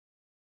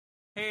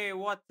Hey,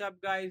 what's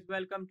up, guys?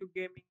 Welcome to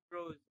Gaming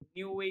Pros.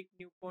 New week,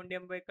 new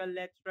Podium vehicle.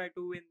 Let's try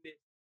to win this.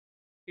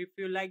 If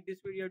you like this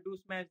video, do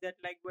smash that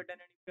like button,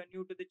 and if you're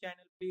new to the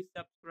channel, please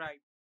subscribe.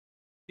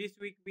 This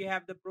week we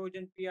have the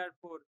Progen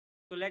Pr4,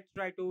 so let's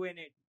try to win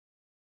it.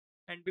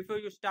 And before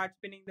you start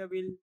spinning the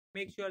wheel,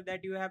 make sure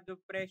that you have the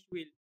fresh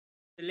wheel.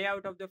 The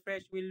layout of the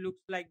fresh wheel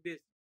looks like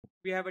this.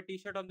 We have a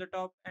t-shirt on the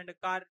top and a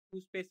car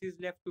 2 spaces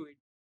left to it.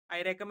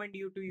 I recommend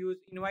you to use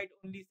invite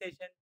only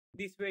session.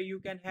 This way you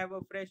can have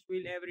a fresh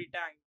wheel every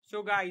time.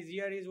 So guys,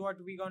 here is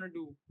what we gonna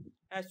do.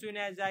 As soon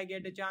as I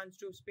get a chance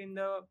to spin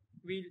the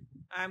wheel,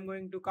 I am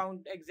going to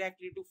count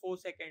exactly to 4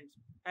 seconds.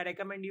 I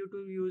recommend you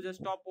to use a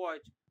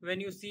stopwatch. When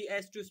you see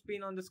S to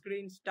spin on the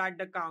screen, start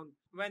the count.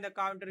 When the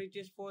count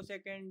reaches 4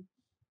 seconds,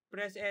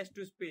 press S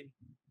to spin.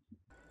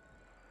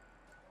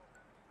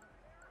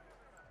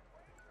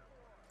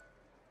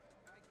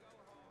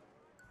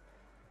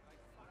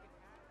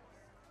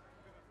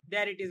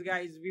 There it is,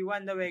 guys. We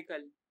won the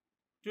vehicle.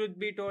 Truth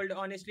be told,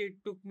 honestly, it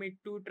took me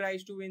 2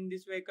 tries to win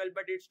this vehicle,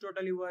 but it's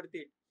totally worth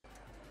it.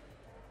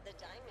 The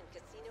Diamond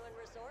Casino and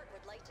Resort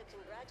would like to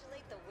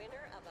congratulate the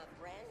winner of a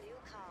brand new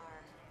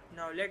car.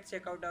 Now let's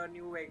check out our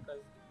new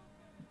vehicle.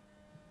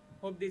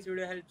 Hope this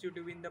video helps you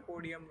to win the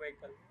podium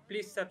vehicle.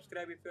 Please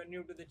subscribe if you're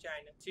new to the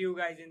channel. See you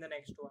guys in the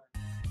next one.